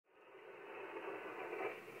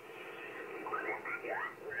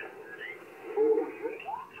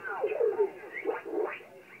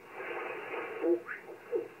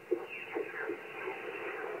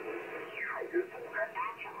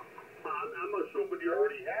assuming you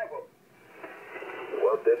already have them.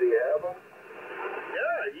 Well, did he have them?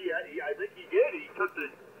 Yeah, I think he did. He took the...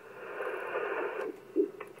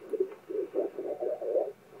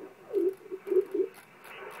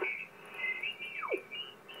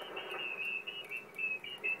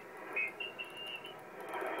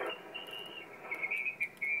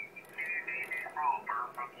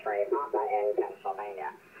 In Pennsylvania.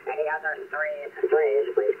 Any other threes,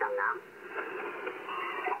 please come now.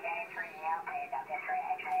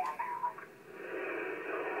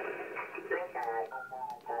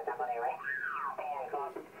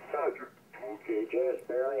 Okay, just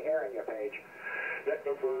barely hearing you, Page. Deck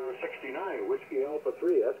number 69, Whiskey Alpha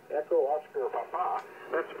 3, Echo Oscar Papa.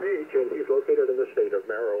 That's Page, and he's located in the state of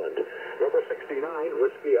Maryland. Number 69,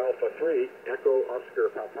 Whiskey Alpha 3, Echo Oscar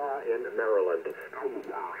Papa in Maryland.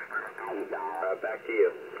 Back to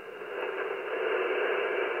you.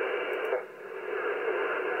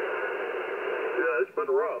 Yeah, it's been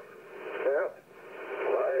rough. Yeah.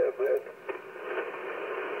 I have it.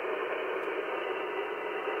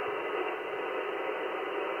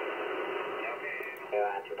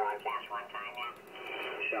 To broadcast one time now.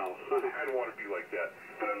 So, I don't want to be like that.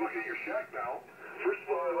 But I look at your shack now. First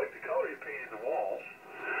of all, I like the color you painted the walls.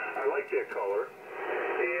 I like that color.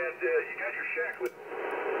 And you got your shack with...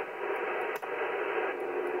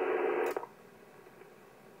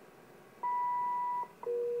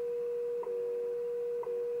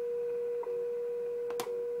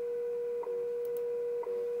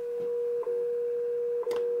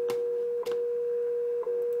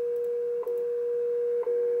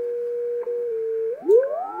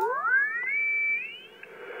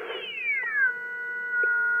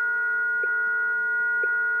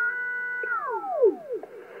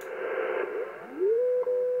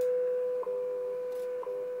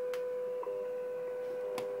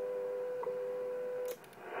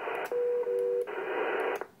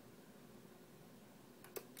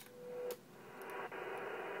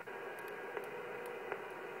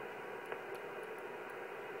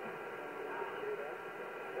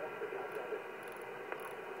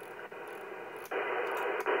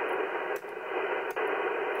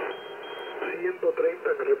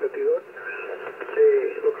 en el repetidor.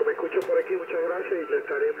 Lo que me escucho por aquí, muchas gracias, y le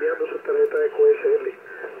estaré enviando su tarjeta de QSL.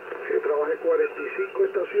 Trabajé 45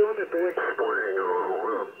 estaciones, tuve...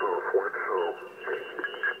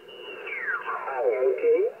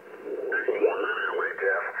 Okay. Wait,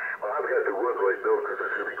 Jeff. Well, I've got to run right now because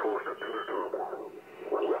it's going to be close to 2 tomorrow.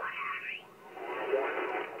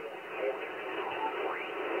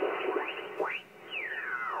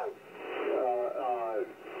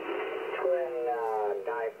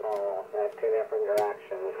 Two different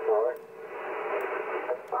directions. Over.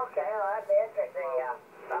 Okay, well, that'd be interesting.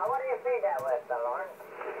 What do you feed that with, Lawrence?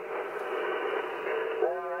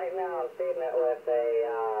 Right now I'm feeding it with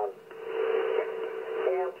a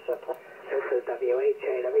amp supply. This is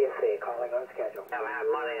WHAWC calling on schedule. I have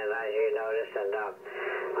money, as you noticed, and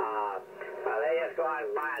they just go out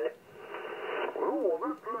and buy it. Oh,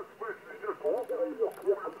 well, that's just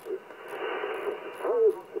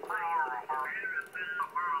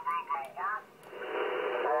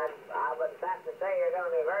I would have to say you're going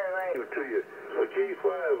to be very, very... To you. K5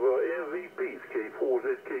 MVPs, K4, is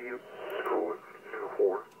that KU?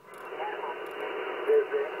 K4.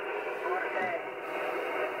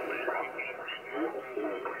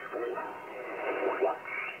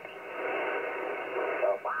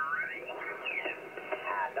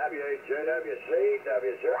 WHAWC,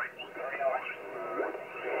 W0.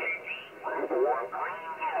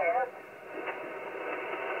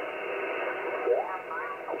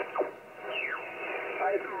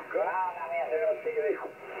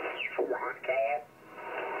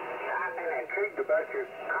 I've been intrigued about your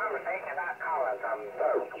conversation about Collins on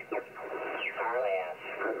Charlie asked.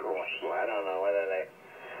 Well, I don't know whether they,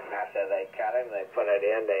 after they cut him, they put it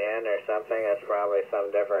end to end or something. It's probably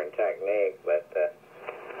some different technique, but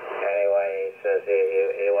anyway, he says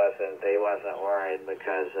he wasn't worried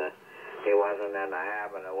because he wasn't in the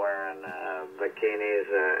habit of wearing bikinis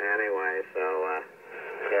anyway, so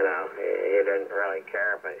you know, he didn't really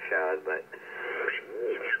care if it showed, but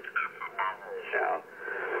so.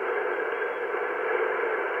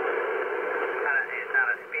 He's not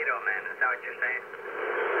a Speedo man, is that what you're saying?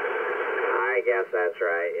 I guess that's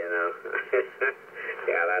right, you know.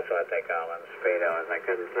 Yeah, that's what they call them, Speedos. I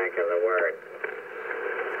couldn't think of the word.